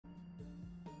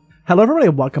Hello everybody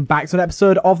and welcome back to an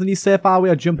episode of the new save file. We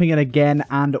are jumping in again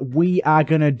and we are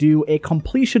going to do a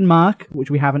completion mark, which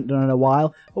we haven't done in a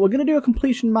while. But we're going to do a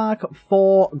completion mark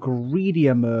for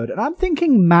Greedier mode. And I'm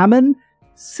thinking Mammon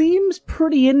seems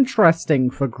pretty interesting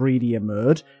for Greedier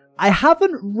mode. I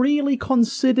haven't really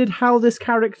considered how this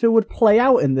character would play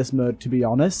out in this mode, to be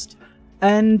honest.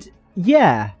 And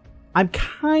yeah, I'm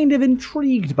kind of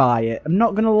intrigued by it, I'm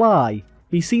not going to lie.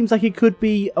 He seems like he could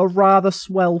be a rather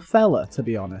swell fella, to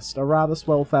be honest. A rather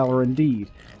swell fella indeed.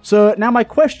 So now my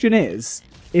question is,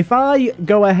 if I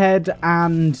go ahead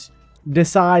and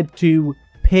decide to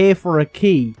pay for a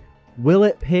key, will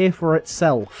it pay for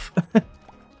itself?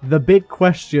 The big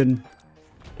question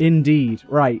indeed.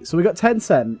 Right, so we got 10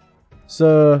 cents.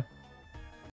 So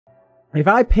if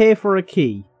I pay for a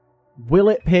key, will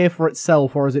it pay for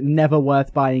itself, or is it never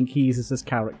worth buying keys as this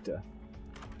character?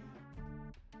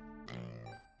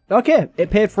 Okay, it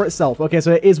paid for itself. Okay,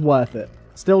 so it is worth it.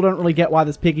 Still don't really get why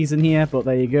there's piggies in here, but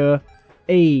there you go.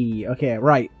 Hey, okay,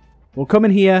 right. We'll come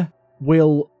in here.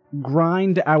 We'll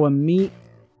grind our meat.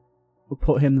 We'll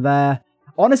put him there.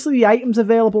 Honestly, the items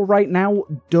available right now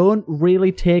don't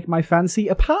really take my fancy,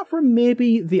 apart from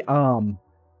maybe the arm.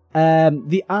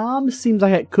 The arm seems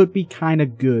like it could be kind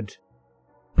of good.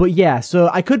 But yeah, so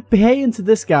I could pay into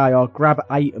this guy or grab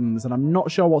items, and I'm not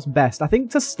sure what's best. I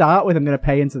think to start with, I'm going to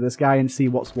pay into this guy and see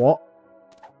what's what.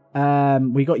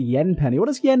 We got Yen Penny. What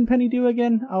does Yen Penny do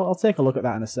again? I'll take a look at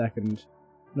that in a second.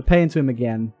 I'm going to pay into him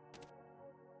again.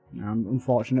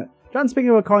 Unfortunate.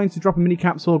 Transfiguring a coin to drop a mini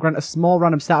capsule, grant a small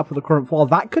random setup for the current floor.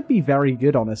 That could be very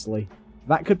good, honestly.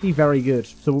 That could be very good.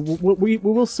 So we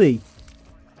will see.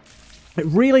 It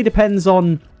really depends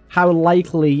on how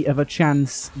likely of a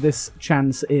chance this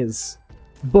chance is.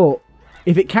 But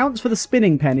if it counts for the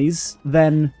spinning pennies,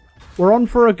 then we're on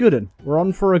for a good one. We're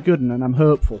on for a good one, and I'm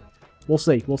hopeful. We'll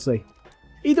see, we'll see.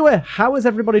 Either way, how is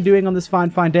everybody doing on this fine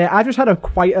day? I just had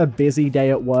quite a busy day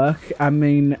at work. I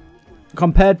mean,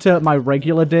 compared to my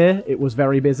regular day, it was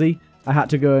very busy. I had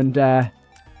to go and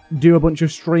do a bunch of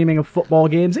streaming of football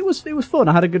games. It was fun,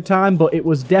 I had a good time, but it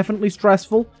was definitely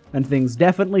stressful, and things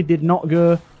definitely did not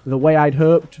go the way I'd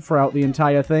hoped throughout the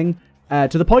entire thing.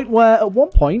 To the point where, at one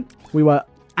point, we were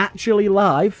actually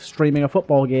live streaming a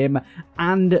football game,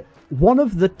 and one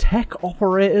of the tech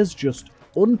operators just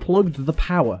unplugged the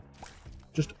power.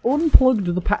 Just unplugged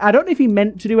the power. I don't know if he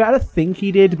meant to do it, I don't think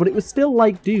he did, but it was still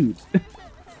like, dude.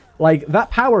 Like,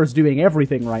 that power is doing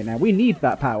everything right now. We need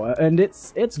that power, and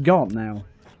it's gone now.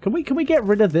 Can we get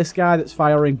rid of this guy that's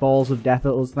firing balls of death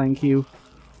at us, thank you?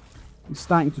 He's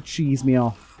starting to cheese me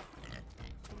off.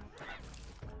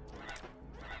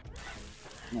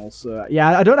 Also,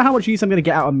 yeah, I don't know how much use I'm going to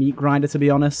get out of Meat Grinder, to be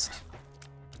honest.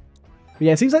 But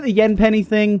yeah, it seems like the Yen Penny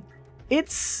thing,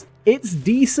 it's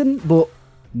decent, but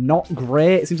not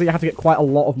great. It seems like you have to get quite a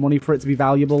lot of money for it to be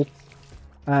valuable.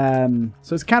 So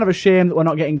it's kind of a shame that we're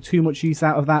not getting too much use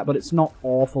out of that, but it's not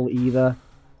awful either.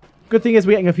 Good thing is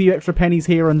we're getting a few extra pennies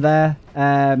here and there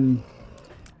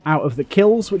out of the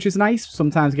kills, which is nice.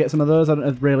 Sometimes get some of those. I don't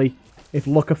know really if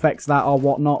luck affects that or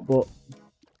whatnot, but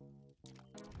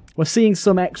we're seeing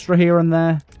some extra here and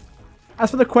there.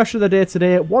 As for the question of the day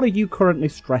today, what are you currently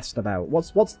stressed about?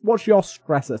 What's your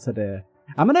stressor today?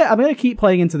 I'm gonna keep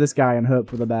playing into this guy and hope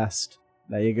for the best.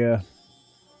 There you go.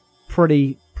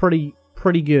 Pretty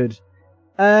good.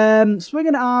 Swing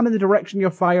an arm in the direction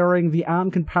you're firing. The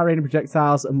arm can parry any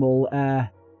projectiles and will and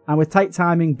with tight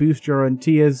timing boost your own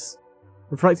tears.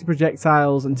 Reflecting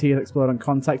projectiles and tears explode on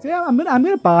contact. Yeah, I'm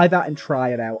gonna buy that and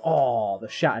try it out. Oh, the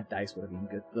shattered dice would have been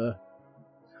good though.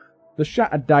 The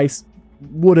shattered dice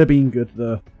would have been good,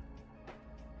 though.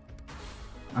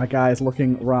 Our guy is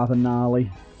looking rather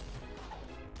gnarly.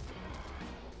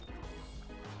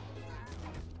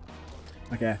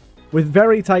 Okay. With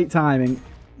very tight timing.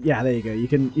 Yeah, there you go. You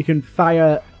can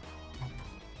fire.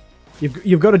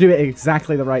 You've got to do it at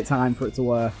exactly the right time for it to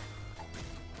work.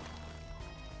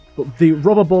 But the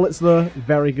rubber bullets, though,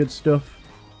 very good stuff.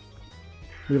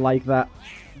 We like that.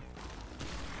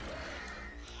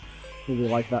 Really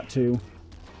like that too.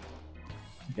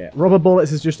 Okay, rubber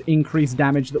bullets is just increased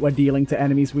damage that we're dealing to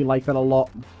enemies. We like that a lot.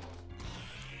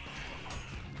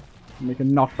 And we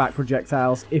can knock back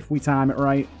projectiles if we time it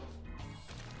right.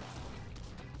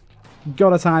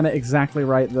 Gotta time it exactly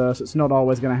right though, so it's not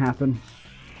always gonna happen.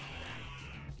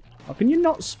 Oh, can you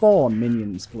not spawn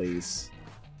minions, please?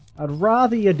 I'd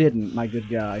rather you didn't, my good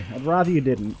guy. I'd rather you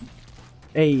didn't.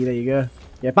 Hey, there you go.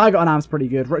 Yeah, Bygone Arm's pretty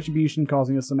good. Retribution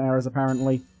causing us some errors,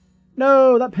 apparently.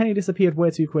 No, that penny disappeared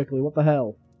way too quickly. What the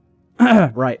hell?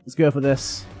 Right, let's go for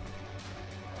this.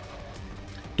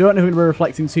 Don't know who we're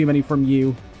reflecting too many from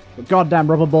you. But goddamn,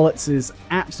 rubber bullets is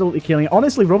absolutely killing it.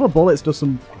 Honestly, rubber bullets does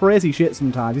some crazy shit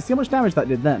sometimes. You see how much damage that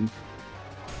did then?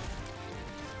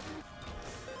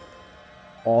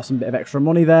 Awesome bit of extra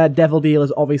money there. Devil Deal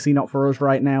is obviously not for us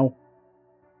right now.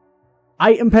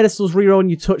 Item pedestals reroll when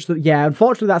you touch the... Yeah,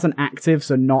 unfortunately that's an active,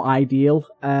 so not ideal.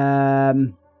 I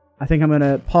think I'm going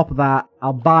to pop that.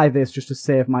 I'll buy this just to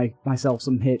save myself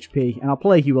some HP. And I'll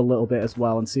plague you a little bit as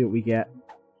well and see what we get.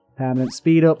 Permanent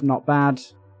speed up, not bad.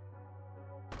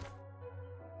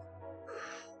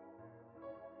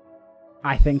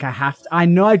 I think I have to... I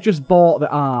know I just bought the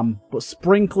arm, but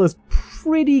Sprinkler's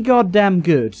pretty goddamn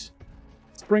good.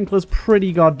 Sprinkler's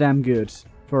pretty goddamn good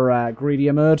for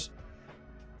greedier mode.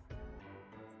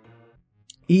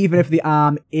 Even if the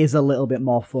arm is a little bit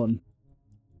more fun.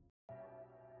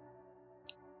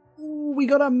 Ooh, we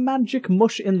got a magic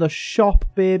mush in the shop,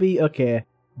 baby. Okay,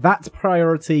 that's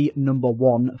priority number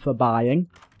 1 for buying.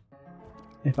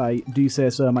 If I do say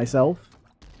so myself.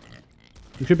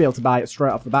 We should be able to buy it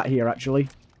straight off the bat here, actually.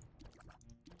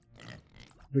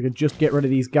 If we could just get rid of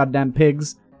these goddamn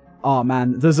pigs. Oh,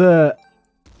 man. There's a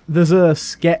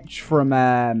sketch from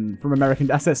American...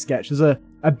 I said sketch. There's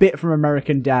a bit from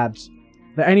American Dad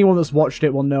that anyone that's watched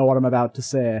it will know what I'm about to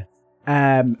say.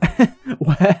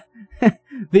 Where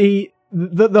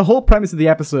the whole premise of the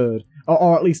episode,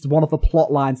 or at least one of the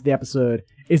plot lines of the episode,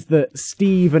 is that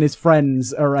Steve and his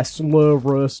friends are slow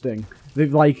roasting.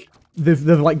 They've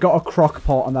got a crock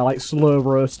pot and they're like slow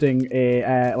roasting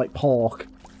a like pork.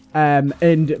 And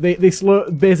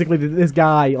basically this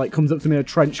guy like comes up to me in a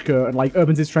trench coat and like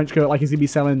opens his trench coat like he's gonna be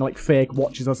selling like fake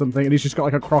watches or something, and he's just got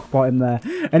like a crock pot in there,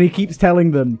 and he keeps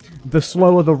telling them the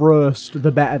slower the roast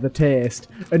the better the taste.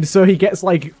 And so he gets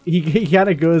like he kind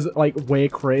of goes like way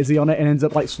crazy on it and ends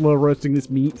up like slow roasting this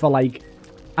meat for like,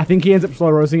 I think he ends up slow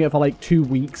roasting it for like 2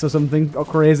 weeks or something, or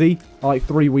crazy, or like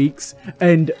 3 weeks,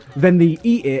 and then they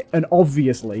eat it, and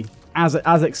obviously as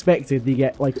expected they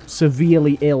get like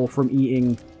severely ill from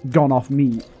eating gone off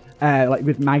meat, like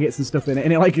with maggots and stuff in it,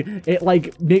 and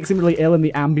it makes him really ill, and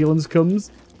the ambulance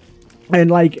comes,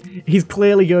 and like he's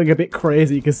clearly going a bit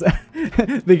crazy because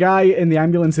the guy in the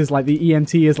ambulance is like, the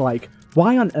EMT is like,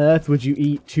 why on earth would you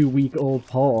eat 2-week-old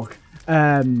pork?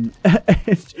 And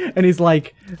he's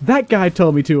like, that guy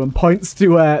told me to, and points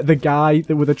to the guy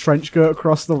with a trench coat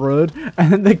across the road,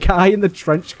 and then the guy in the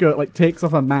trench coat like takes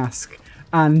off a mask,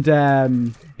 and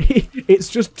it's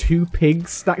just 2 pigs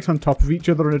stacked on top of each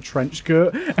other in a trench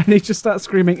coat, and he just starts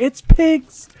screaming, "It's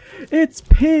pigs! It's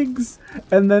pigs!"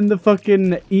 And then the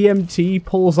fucking EMT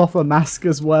pulls off a mask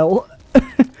as well,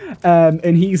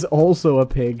 and he's also a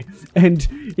pig, and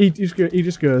he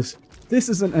just goes, "This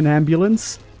isn't an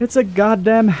ambulance, it's a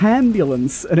goddamn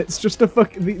hambulance." And it's just a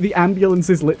the ambulance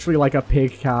is literally like a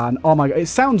pig can. Oh my god, it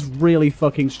sounds really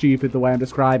fucking stupid the way I'm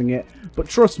describing it, but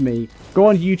trust me, go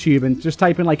on YouTube and just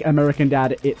type in like American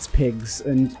Dad, it's pigs,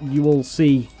 and you will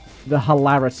see the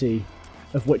hilarity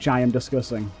of which I am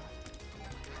discussing.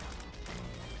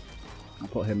 I'll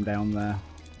put him down there.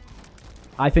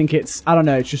 I think it's, I don't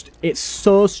know, it's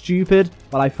so stupid,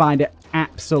 but I find it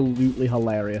absolutely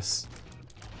hilarious.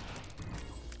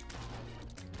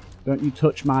 Don't you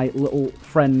touch my little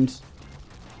friend.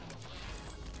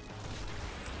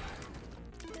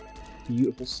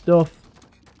 Beautiful stuff.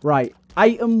 Right,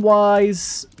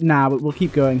 item-wise... Nah, but we'll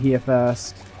keep going here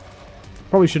first.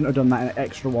 Probably shouldn't have done that in an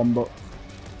extra one, but...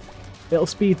 it'll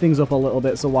speed things up a little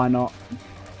bit, so why not?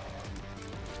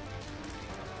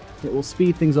 It will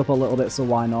speed things up a little bit, so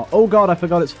why not? Oh god, I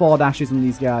forgot it's 4 dashes in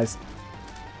these guys.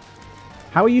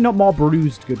 How are you not more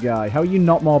bruised, good guy? How are you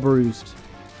not more bruised?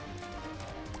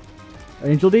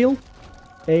 Angel deal?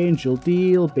 Angel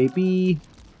deal, baby.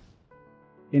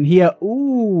 In here.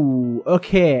 Ooh.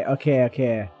 Okay, okay,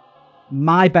 okay.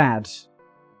 My bad.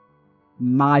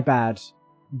 My bad.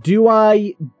 Do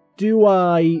I...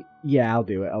 Yeah, I'll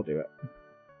do it.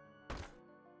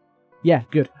 Yeah,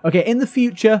 good. Okay, in the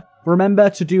future,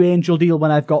 remember to do Angel deal when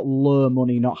I've got low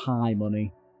money, not high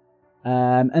money.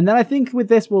 And then I think with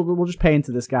this, we'll just pay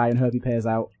into this guy and hope he pays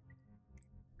out.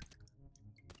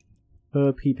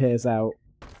 Hope he pays out.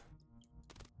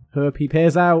 Hope he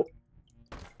pays out.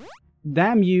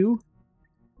 Damn you.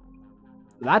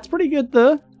 That's pretty good,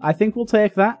 though. I think we'll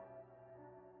take that.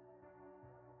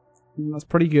 That's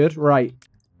pretty good. Right.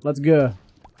 Let's go.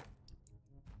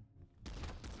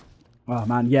 Oh,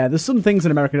 man. Yeah, there's some things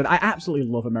in American Dad. I absolutely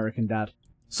love American Dad.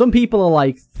 Some people are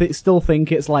like, still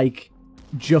think it's like,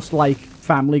 just like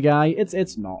Family Guy.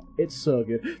 It's not. It's so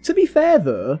good. To be fair,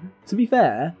 though,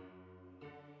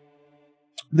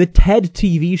 the Ted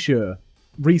TV show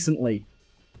recently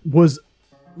was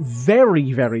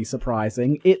very, very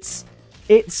surprising. It's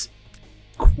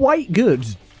quite good.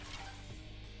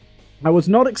 I was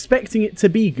not expecting it to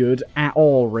be good at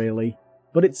all, really.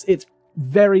 But it's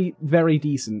very, very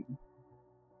decent.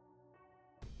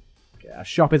 Okay, our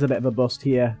shop is a bit of a bust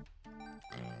here.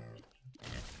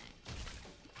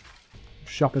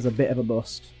 Shop is a bit of a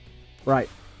bust. Right.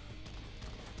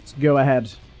 Let's go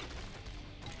ahead.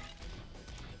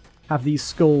 Have these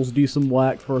skulls do some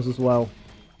work for us as well.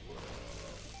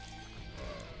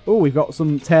 Oh, we've got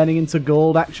some turning into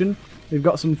gold action. We've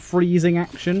got some freezing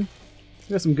action. We've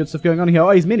got some good stuff going on here. Oh,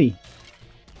 he's mini.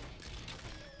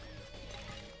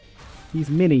 He's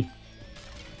mini.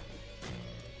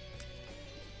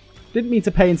 Didn't mean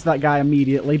to pay into that guy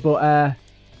immediately, but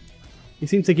he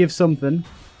seemed to give something.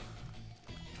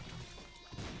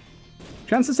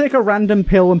 Chance to take a random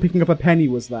pill and picking up a penny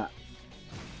was that.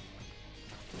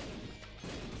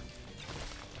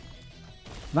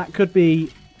 That could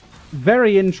be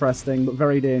very interesting, but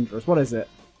very dangerous. What is it?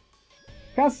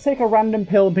 Chance to take a random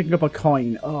pill and picking up a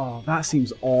coin. Oh, that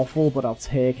seems awful, but I'll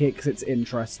take it because it's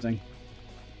interesting.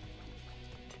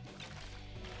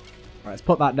 Alright, let's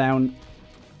put that down.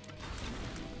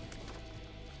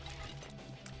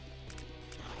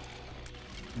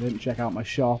 I didn't check out my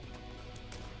shop.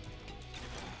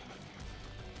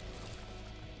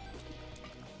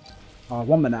 Oh,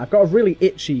 1 minute. I've got a really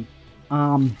itchy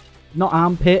arm. Not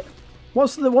armpit.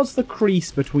 What's the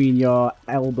crease between your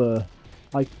elbow?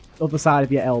 Like, other side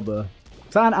of your elbow.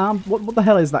 Is that an arm? What the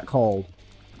hell is that called?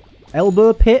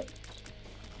 Elbow pit?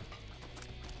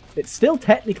 It's still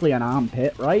technically an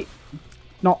armpit, right?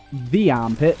 Not the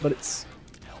armpit, but it's...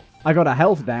 I got a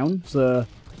health down, so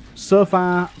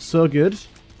far, so good.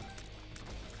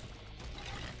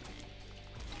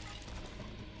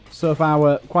 So far,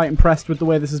 we're quite impressed with the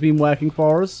way this has been working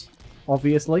for us,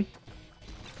 obviously.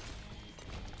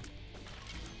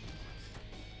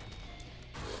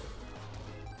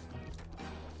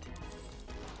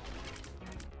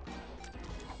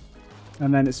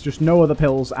 And then it's just no other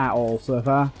pills at all so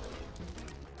far.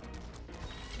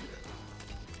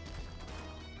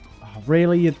 Oh,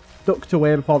 really? You ducked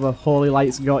away before the holy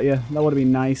lights got you? That would have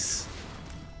been nice.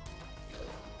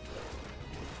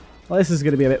 Well, this is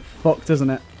going to be a bit fucked,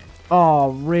 isn't it? Oh,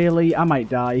 really? I might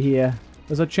die here.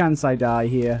 There's a chance I die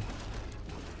here.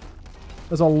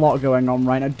 There's a lot going on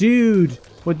right now. Dude!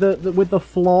 With the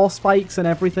floor spikes and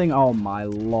everything. Oh, my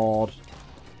lord.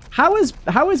 How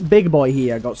is Big Boy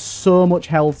here got so much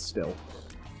health still?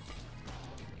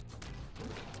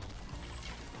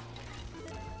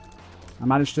 I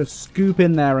managed to scoop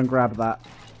in there and grab that.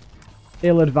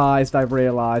 Ill-advised, I've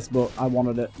realised, but I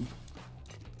wanted it.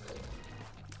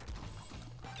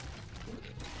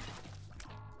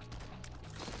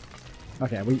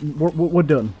 Okay, we're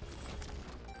done.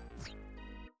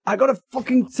 I gotta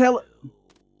fucking tell it.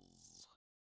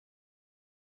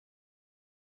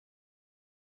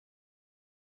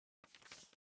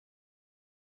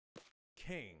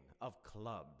 King of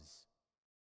clubs.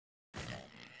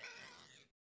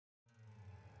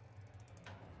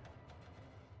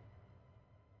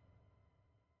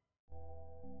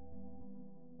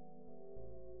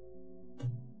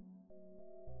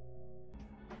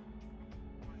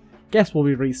 Guess we'll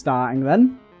be restarting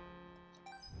then.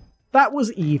 That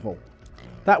was evil.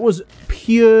 That was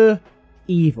pure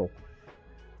evil.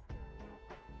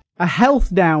 A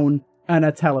health down and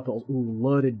a teleport. Ooh,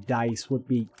 loaded dice would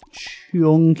be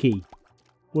chunky.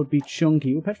 Would be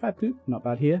chunky. Ooh, petrified poop. Not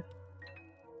bad here.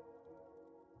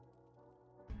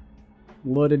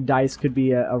 Loaded dice could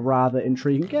be a rather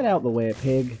intriguing. Get out the way,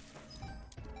 pig.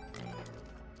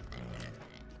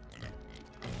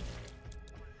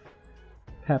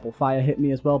 Purple fire hit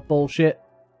me as well. Bullshit.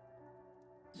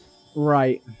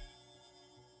 Right.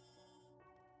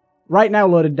 Right now,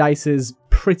 loaded dice is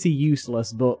pretty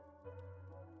useless, but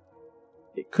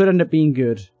it could end up being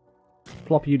good.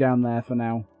 Plop you down there for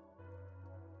now.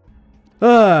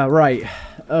 Right.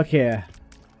 Okay.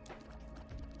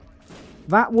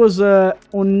 That was a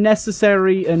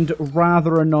unnecessary and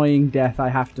rather annoying death, I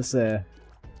have to say.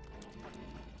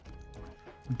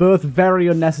 Both very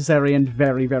unnecessary and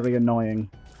very, very annoying.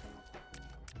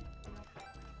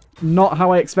 Not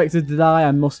how I expected to die,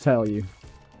 I must tell you.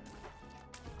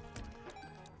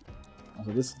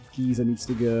 Also, this geezer needs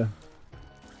to go.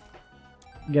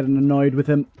 Getting annoyed with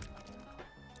him.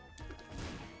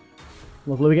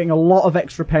 Lovely, we're getting a lot of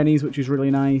extra pennies, which is really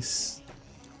nice.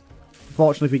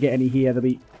 Unfortunately, if we get any here, they'll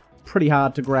be pretty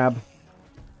hard to grab.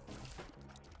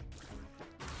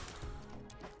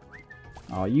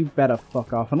 Oh, you better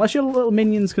fuck off. Unless your little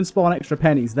minions can spawn extra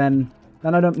pennies, then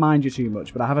I don't mind you too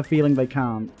much, but I have a feeling they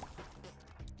can't.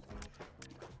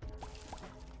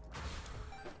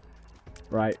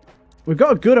 Right. We've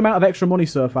got a good amount of extra money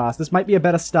so far, so this might be a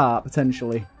better start,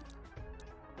 potentially.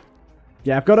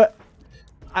 Yeah,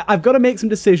 I've got to make some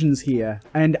decisions here.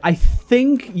 And I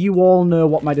think you all know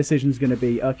what my decision's going to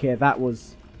be. Okay, that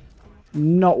was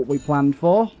not what we planned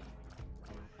for.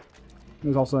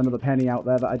 There's also another penny out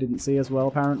there that I didn't see as well,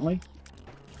 apparently.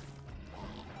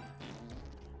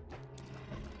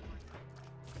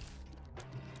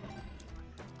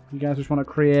 You guys just want to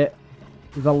create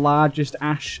the largest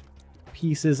ash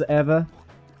pieces ever.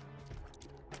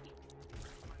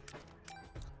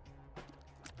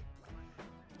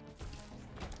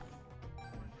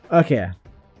 Okay,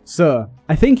 so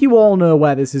I think you all know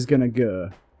where this is going to go.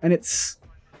 And it's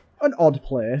an odd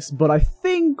place, but I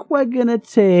think we're going to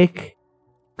take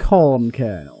corn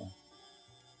kernel.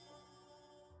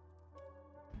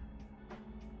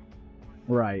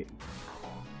 Right.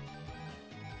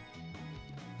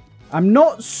 I'm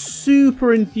not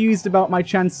super enthused about my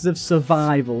chances of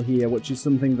survival here, which is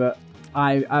something that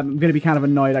I'm going to be kind of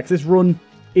annoyed at, because this run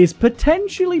is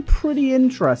potentially pretty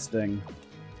interesting.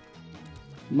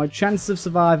 My chances of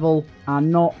survival are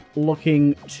not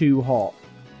looking too hot.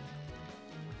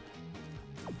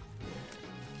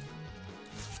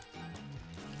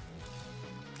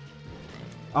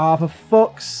 Ah, for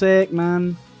fuck's sake,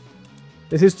 man.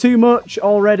 This is too much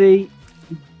already.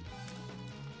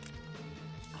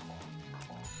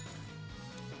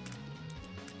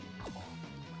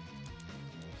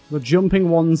 The jumping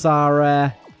ones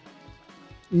are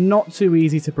not too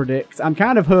easy to predict. I'm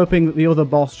kind of hoping that the other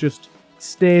boss just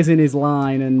stays in his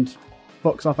line and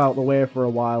fucks off out the way for a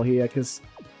while here, because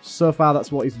so far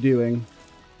that's what he's doing.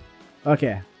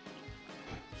 Okay.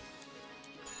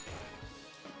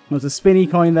 There's a spinny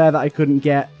coin there that I couldn't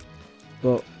get,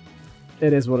 but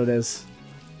it is what it is.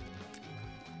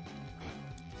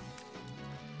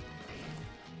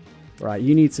 Right,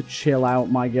 you need to chill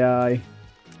out, my guy.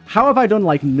 How have I done,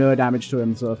 like, no damage to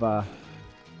him so far?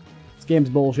 This game's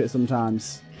bullshit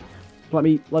sometimes. Let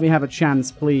me have a chance,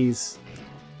 please.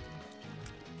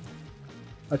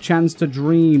 A chance to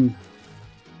dream.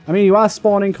 I mean, you are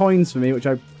spawning coins for me, which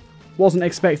I wasn't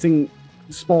expecting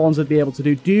spawns would be able to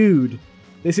do. Dude,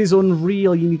 this is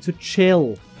unreal. You need to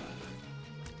chill.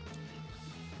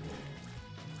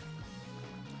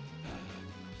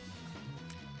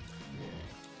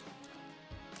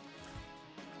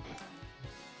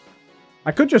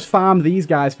 I could just farm these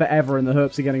guys forever in the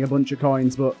hopes of getting a bunch of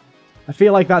coins, but I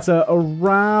feel like that's a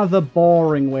rather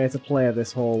boring way to play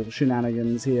this whole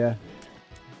shenanigans here.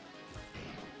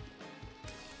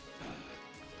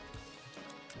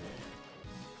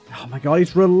 Oh my god,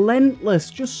 he's relentless.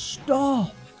 Just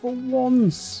stop for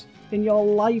once in your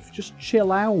life. Just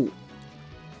chill out.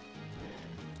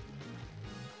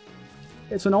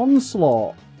 It's an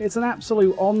onslaught. It's an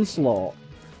absolute onslaught.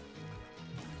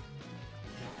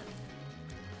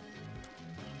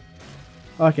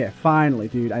 Okay, finally,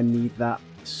 dude. I need that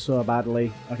so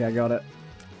badly. Okay, I got it.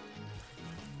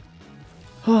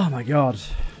 Oh my god.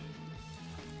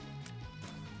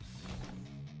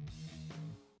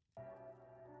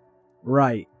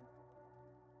 Right.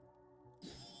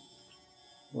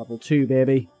 Level 2,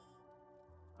 baby.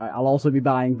 Right, I'll also be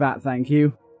buying that, thank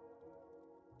you.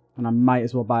 And I might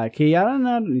as well buy a key. I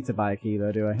don't need to buy a key,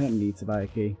 though, do I? I don't need to buy a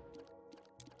key.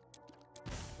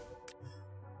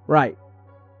 Right.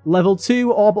 Level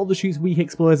 2, orbital that shoots weak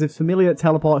explosives, familiar that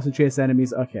teleports and chases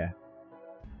enemies. Okay.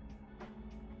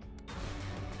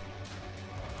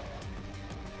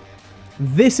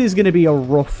 This is going to be a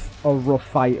rough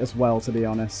fight as well, to be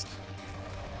honest.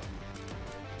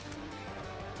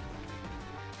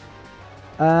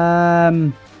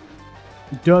 Don't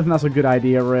think that's a good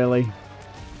idea, really.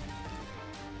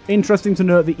 Interesting to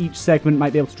note that each segment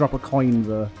might be able to drop a coin,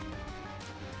 though.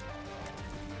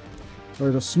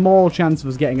 There's a small chance of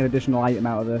us getting an additional item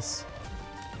out of this.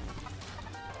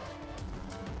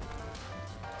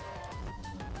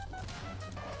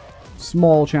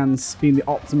 Small chance being the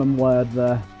optimum word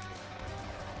there.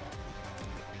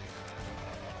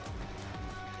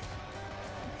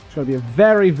 Just gotta be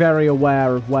very, very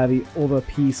aware of where the other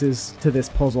pieces to this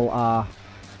puzzle are.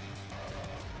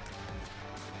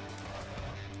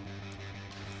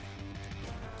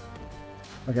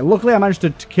 Okay, luckily I managed to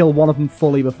kill one of them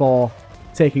fully before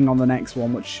taking on the next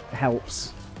one, which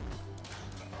helps.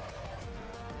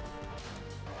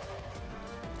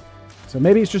 So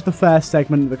maybe it's just the first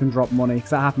segment that can drop money,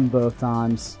 because that happened both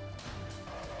times.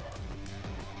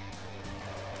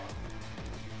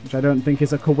 Which I don't think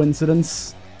is a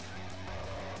coincidence.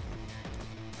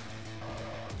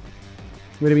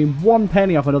 It would have been 1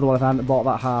 penny off another one if I hadn't bought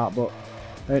that heart, but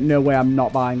there's no way I'm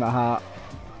not buying that heart.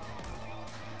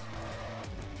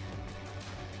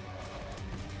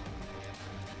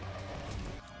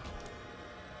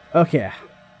 Okay.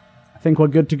 I think we're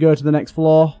good to go to the next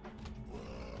floor.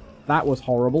 That was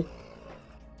horrible.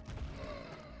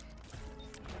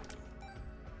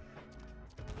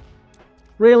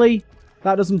 Really?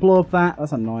 That doesn't blow up that?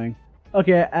 That's annoying.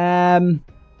 Okay,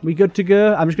 we good to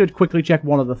go? I'm just going to quickly check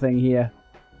one other thing here.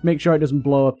 Make sure it doesn't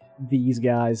blow up these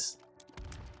guys.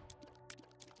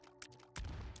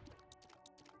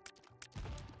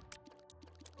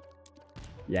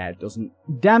 Yeah, it doesn't.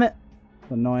 Damn it!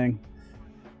 It's annoying.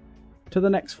 To the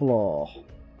next floor.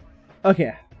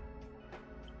 Okay.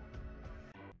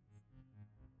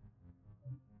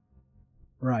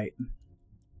 Right.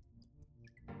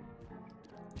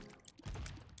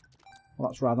 Well,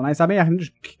 that's rather nice. I mean, I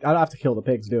don't have to kill the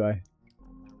pigs, do I?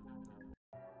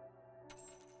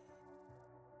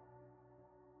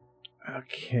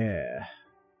 Okay.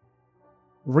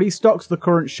 Restocks the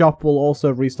current shop will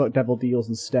also restock Devil Deals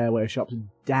and Stairway shops.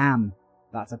 Damn.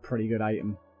 That's a pretty good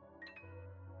item.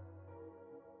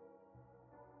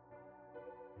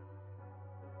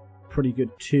 Pretty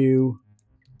good too.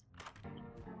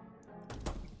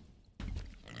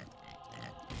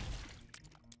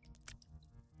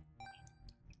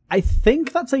 I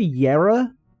think that's a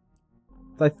Yera.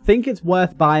 I think it's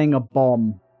worth buying a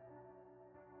bomb.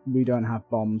 We don't have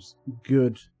bombs.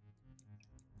 Good.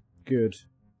 Good.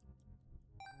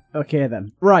 Okay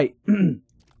then. Right.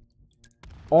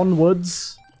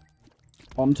 Onwards.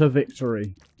 Onto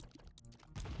victory.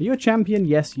 Are you a champion?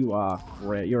 Yes, you are.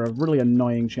 Great. You're a really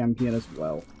annoying champion as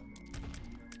well.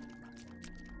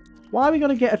 Why are we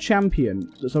going to get a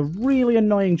champion that's a really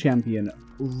annoying champion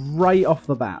right off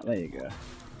the bat? There you go.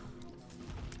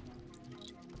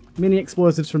 Mini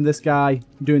explosives from this guy.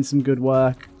 Doing some good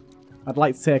work. I'd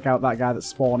like to take out that guy that's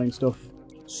spawning stuff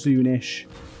soonish.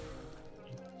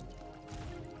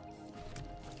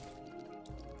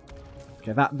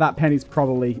 Okay, that penny's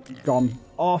probably gone.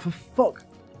 Oh, for fuck's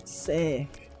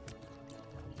sake.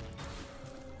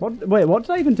 Wait, what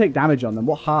did I even take damage on them?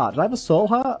 What heart? Did I have a soul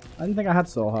heart? I didn't think I had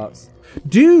soul hearts.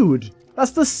 Dude!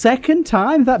 That's the second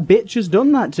time that bitch has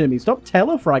done that to me. Stop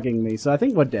telefragging me. So I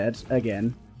think we're dead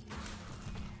again.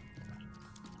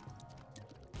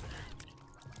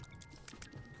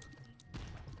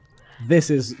 This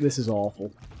is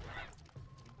awful.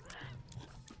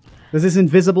 There's this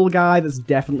invisible guy that's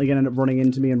definitely going to end up running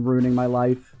into me and ruining my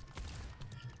life.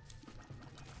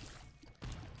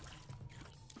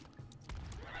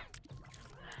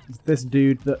 It's this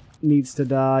dude that needs to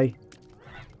die.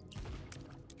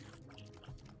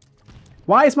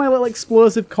 Why is my little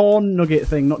explosive corn nugget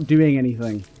thing not doing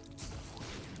anything?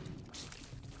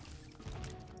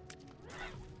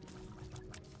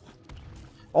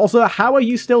 Also, how are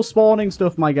you still spawning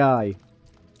stuff, my guy?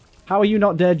 How are you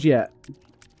not dead yet?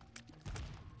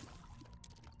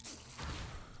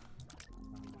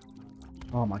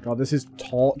 Oh my god, this is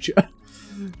torture.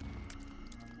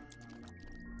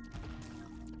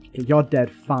 Okay, you're dead,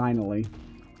 finally.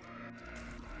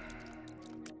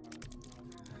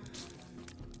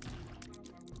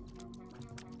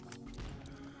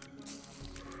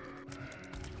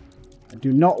 I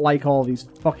do not like all these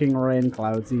fucking rain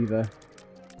clouds either.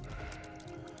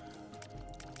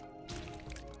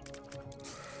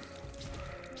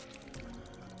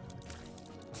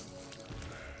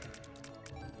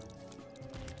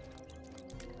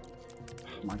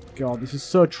 Oh my god, this is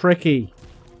so tricky.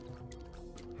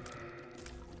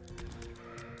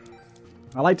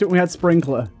 I liked it when we had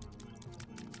Sprinkler.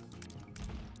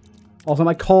 Also,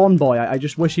 my corn boy, I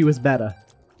just wish he was better.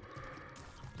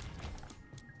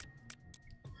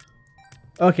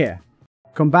 Okay.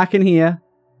 Come back in here.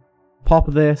 Pop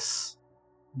this.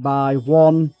 Buy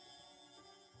 1.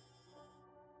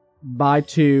 Buy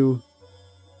 2.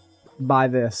 Buy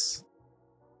this.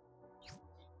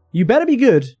 You better be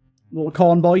good, little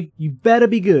corn boy. You better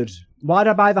be good. Why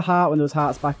did I buy the heart when there was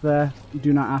hearts back there?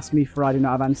 Do not ask me, for I do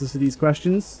not have answers to these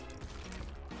questions.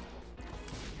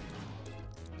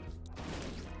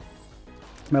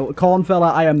 My little corn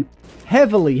fella, I am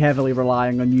heavily, heavily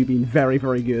relying on you being very,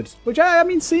 very good. Which, I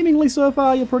mean, seemingly so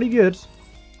far, you're pretty good.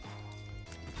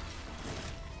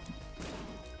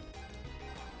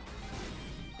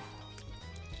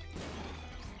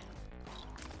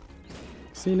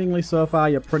 Seemingly so far,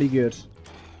 you're pretty good.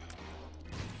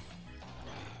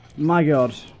 My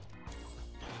god.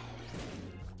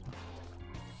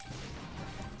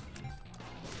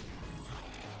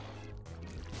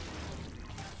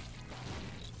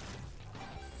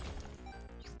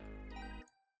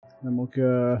 Then we'll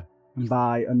go and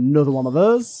buy another one of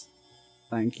those.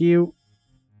 Thank you.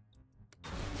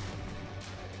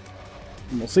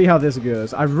 And we'll see how this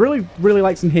goes. I really, really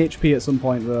like some HP at some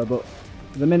point though, but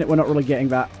at the minute we're not really getting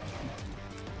that.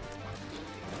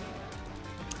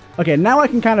 Okay, now I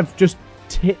can kind of just,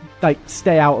 like,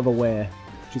 stay out of the way,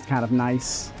 which is kind of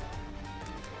nice.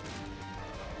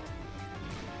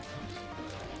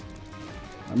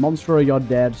 Monstro, you're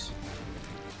dead.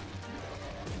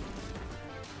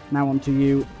 Now onto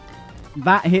you.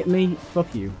 That hit me.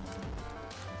 Fuck you.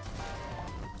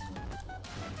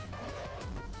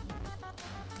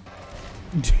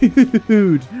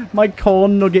 Dude, my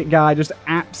corn nugget guy just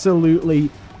absolutely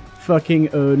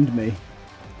fucking earned me.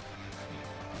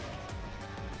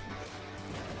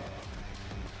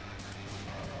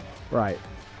 Right.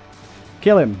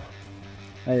 Kill him.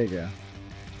 There you go.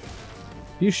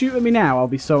 If you shoot at me now, I'll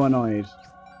be so annoyed.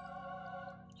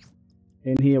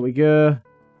 In here we go.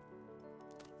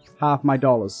 Half my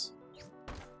dollars.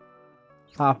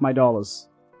 Half my dollars.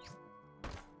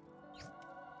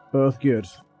 Both good.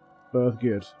 Both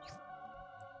good.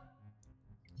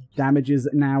 Damage is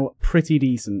now pretty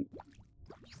decent.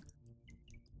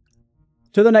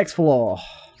 To the next floor.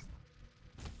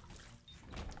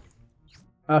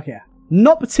 Okay.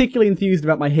 Not particularly enthused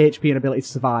about my HP and ability to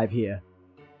survive here.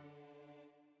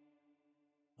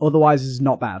 Otherwise, this is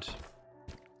not bad.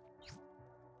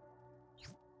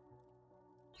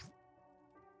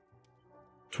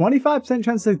 %25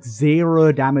 chance of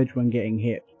 0 damage when getting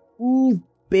hit. Ooh,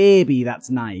 baby, that's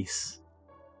nice.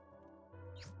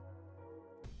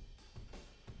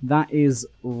 That is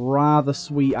rather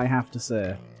sweet, I have to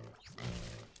say.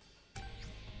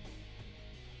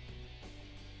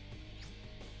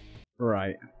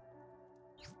 Right.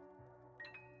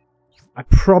 I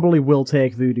probably will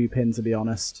take Voodoo Pin, to be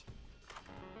honest.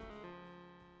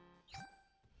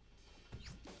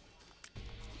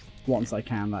 Once I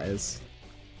can, that is.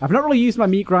 I've not really used my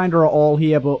meat grinder at all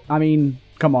here, but, I mean,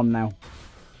 come on now.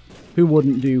 Who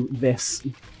wouldn't do this?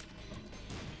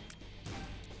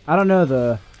 I don't know,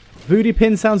 though. Voodoo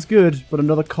Pin sounds good, but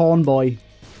another corn boy.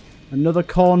 Another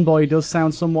corn boy does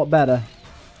sound somewhat better.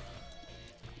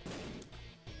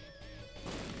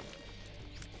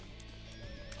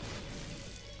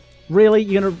 Really?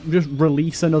 You're gonna just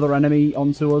release another enemy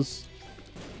onto us?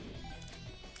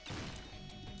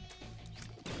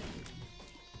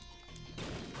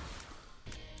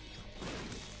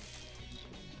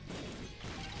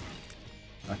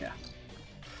 Okay.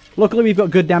 Luckily we've got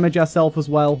good damage ourselves as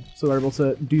well, so we're able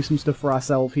to do some stuff for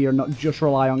ourselves here, not just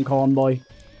rely on Corn Boy.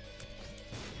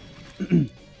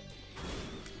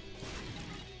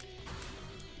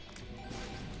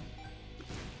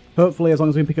 Hopefully, as long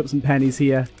as we can pick up some pennies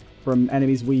here from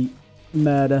enemies we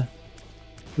murder,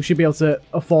 we should be able to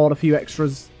afford a few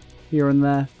extras here and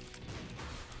there.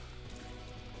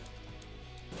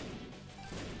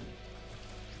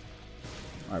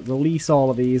 Alright, release all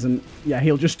of these, and yeah,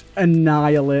 he'll just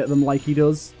annihilate them like he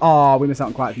does. Oh, we missed out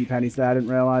on quite a few pennies there, I didn't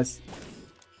realise.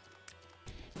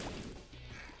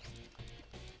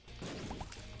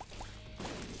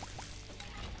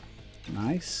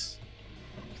 Nice.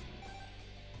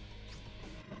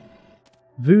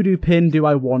 Voodoo Pin, do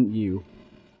I want you?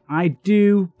 I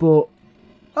do, but...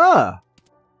 I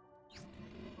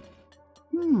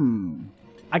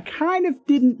kind of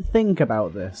didn't think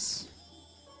about this.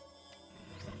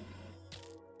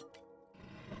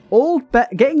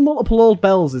 Getting multiple old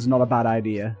bells is not a bad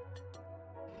idea.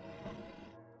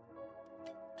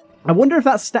 I wonder if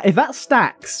that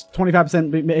stacks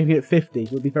 25%, making it 50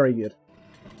 would be very good.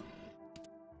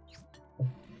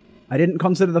 I didn't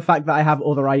consider the fact that I have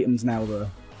other items now, though.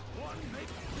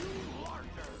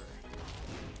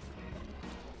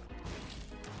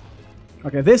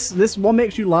 Okay, this one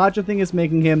makes you larger thing is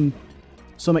making him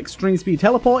some extreme speed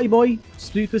teleporty boy,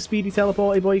 super speedy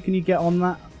teleporty boy. Can you get on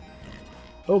that?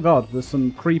 Oh god, there's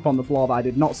some creep on the floor that I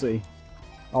did not see.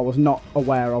 I was not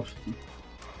aware of.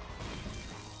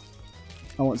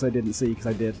 I won't say didn't see, because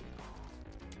I did.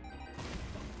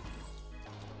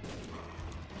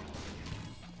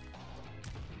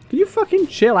 Can you fucking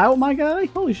chill out, my guy?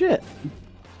 Holy shit.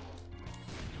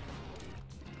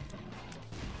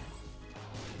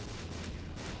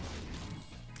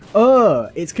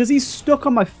 It's because he's stuck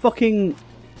on my fucking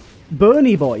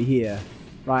Bernie boy here.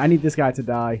 Right, I need this guy to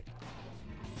die.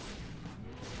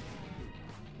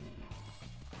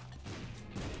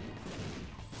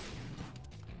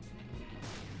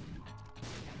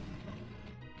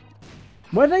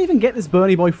 Where did I even get this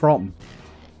Bernie boy from?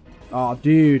 Oh,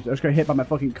 dude, I just got hit by my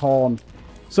fucking corn.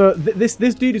 So this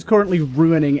dude is currently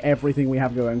ruining everything we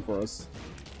have going for us.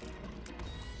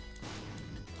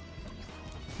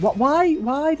 What?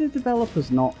 Why do developers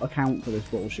not account for this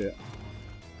bullshit?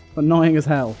 Annoying as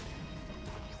hell.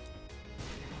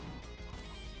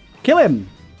 Kill him!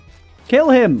 Kill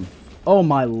him! Oh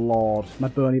my lord, my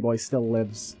Bernie boy still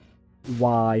lives.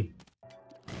 Why?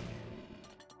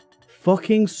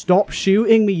 Fucking stop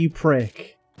shooting me, you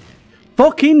prick.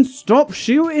 Fucking stop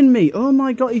shooting me. Oh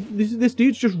my god, this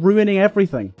dude's just ruining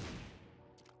everything.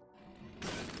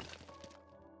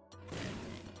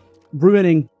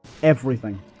 Ruining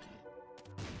everything.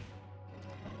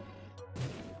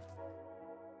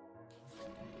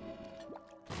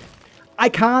 I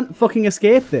can't fucking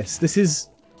escape this. This is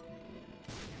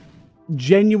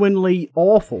genuinely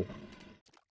awful.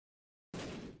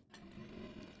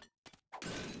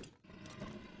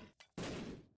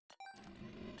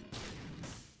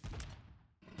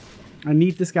 I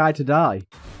need this guy to die.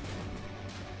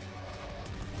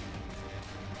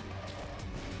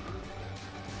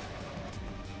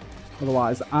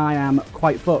 Otherwise, I am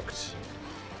quite fucked.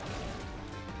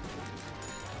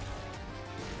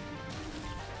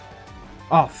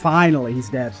 Oh, finally he's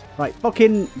dead. Right,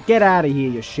 fucking get out of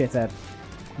here, you shithead.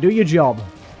 Do your job.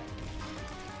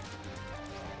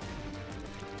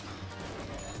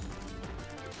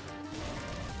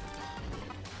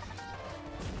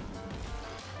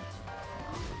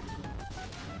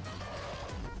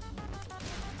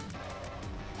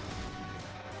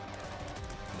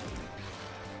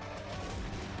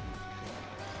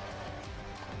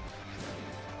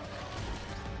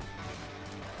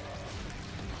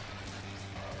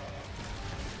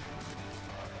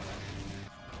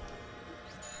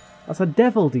 That's a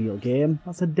devil deal, game.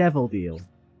 That's a devil deal.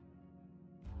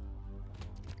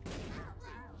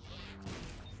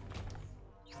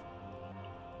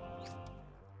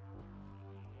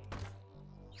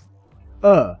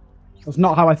 That's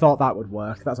not how I thought that would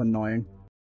work. That's annoying.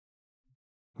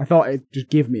 I thought it'd just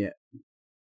give me it.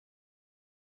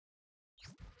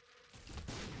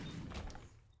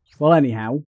 Well,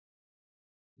 anyhow.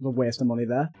 There's a waste of money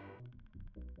there.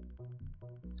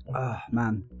 Ah,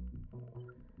 man.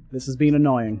 This has been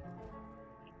annoying.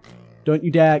 Don't you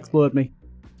dare explode me.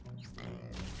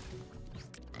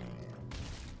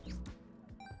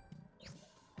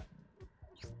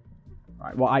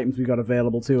 Right, what items we got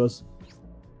available to us?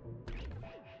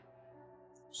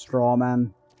 Straw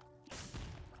man.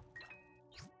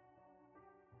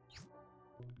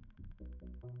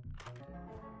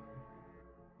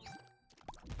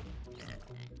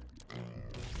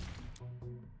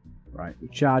 Right, we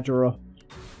charge her up.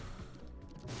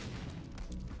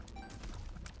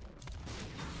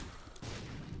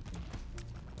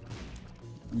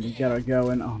 We get her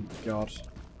going. Oh my god.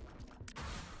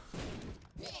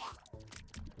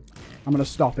 I'm gonna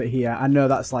stop it here. I know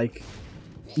that's like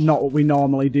not what we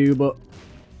normally do, but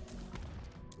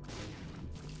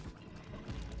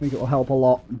I think it will help a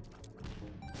lot.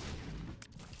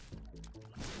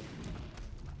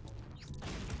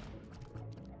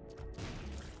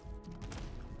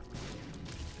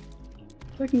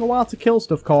 Taking a while to kill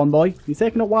stuff, Cornboy. You're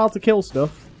taking a while to kill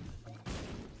stuff.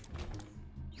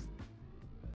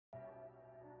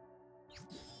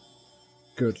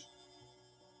 Good.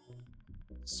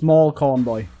 Small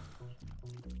Cornboy.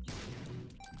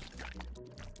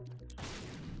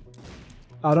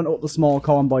 I don't know what the small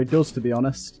Cornboy does, to be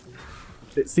honest.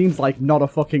 It seems like not a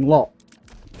fucking lot.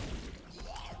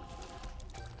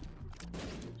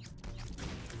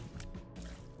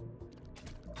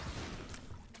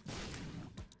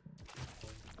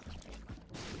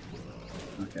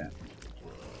 Okay.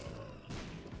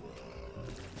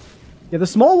 Yeah, the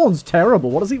small one's terrible.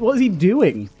 What is he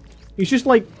doing? He's just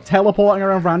like teleporting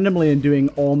around randomly and doing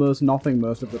almost nothing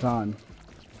most of the time.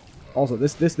 Also,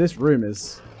 this room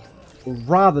is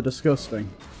rather disgusting.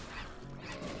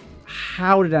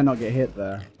 How did I not get hit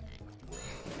there?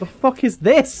 The fuck is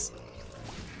this?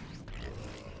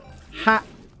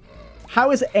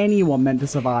 How is anyone meant to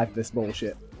survive this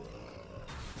bullshit?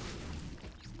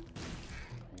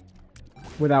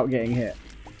 Without getting hit.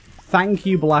 Thank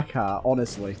you, Blackheart,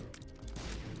 honestly.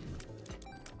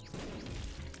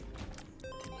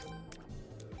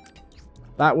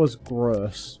 That was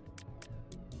gross.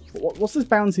 What's this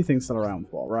bouncy thing still around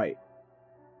for? Right.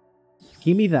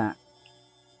 Give me that.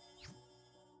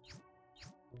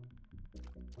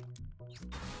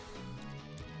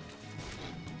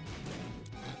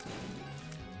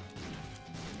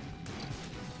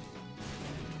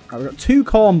 Right, we've got 2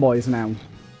 Cornboys now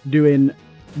doing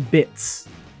bits.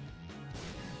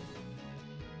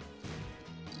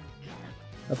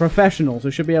 They're professionals,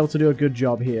 we should be able to do a good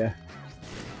job here.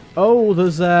 Oh,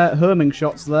 there's homing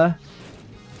shots there.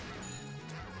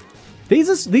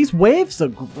 These waves are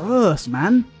gross,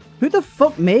 man. Who the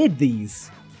fuck made these?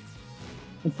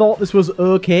 And thought this was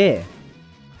okay.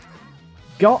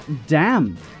 God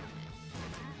damn.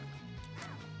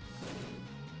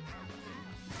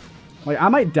 Like, I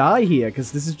might die here,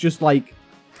 because this is just, like,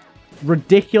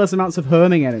 ridiculous amounts of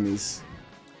homing enemies.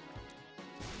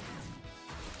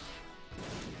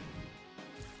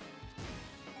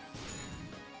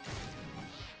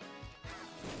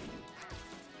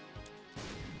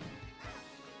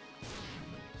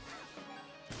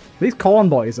 These corn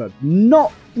boys are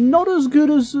not as good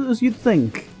as you'd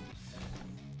think.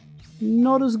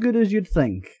 Not as good as you'd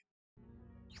think.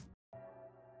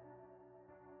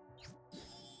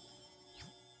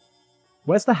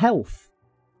 Where's the health?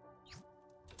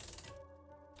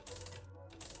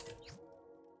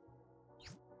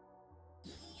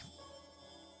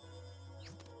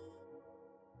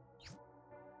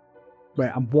 Wait,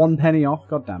 I'm 1 penny off?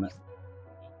 God damn it.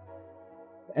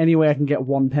 Any way I can get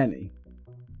 1 penny?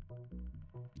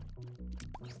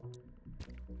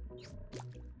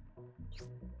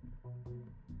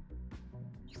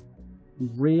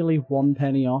 Really? 1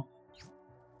 penny off?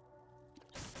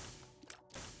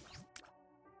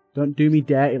 Don't do me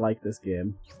dirty like this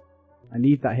game. I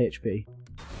need that HP.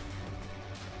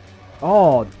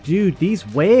 Oh, dude, these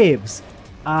waves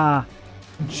are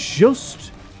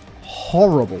just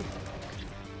horrible.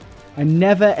 I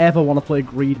never ever want to play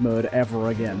greed mode ever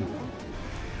again.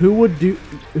 Who would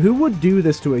do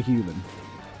this to a human?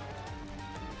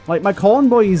 Like, my corn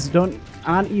boys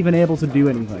aren't even able to do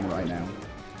anything right now.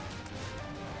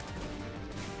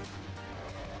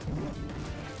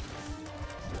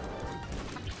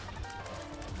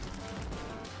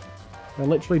 They're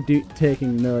literally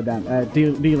taking no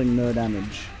dealing no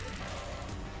damage.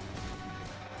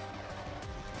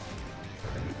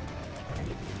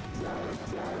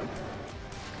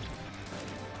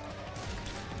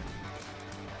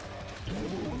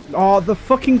 Oh, the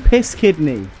fucking piss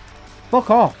kidney. Fuck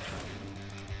off.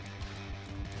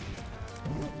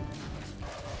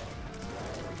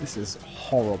 This is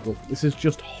horrible. This is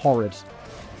just horrid.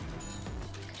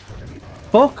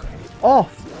 Fuck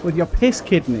off with your piss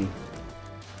kidney.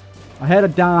 I had a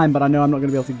dime, but I know I'm not going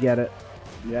to be able to get it.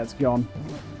 Yeah, it's gone.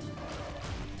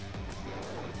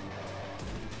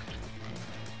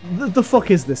 The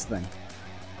fuck is this thing?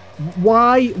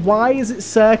 Why is it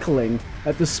circling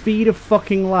at the speed of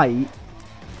fucking light?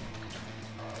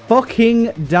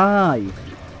 Fucking die.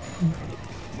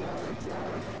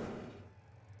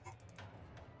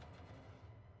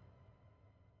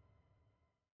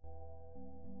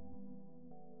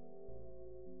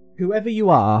 Whoever you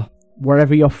are,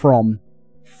 wherever you're from,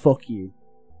 fuck you.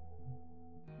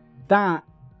 That...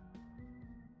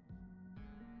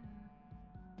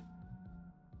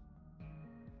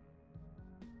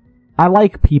 I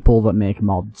like people that make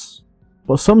mods,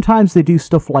 but sometimes they do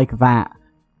stuff like that,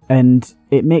 and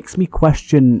it makes me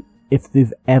question if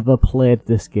they've ever played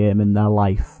this game in their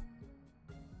life.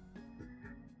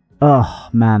 Oh,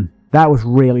 man. That was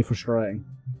really frustrating.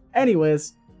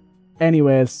 Anyways,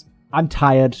 I'm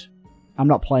tired. I'm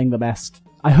not playing the best.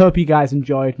 I hope you guys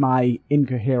enjoyed my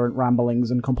incoherent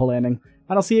ramblings and complaining,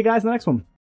 and I'll see you guys in the next one.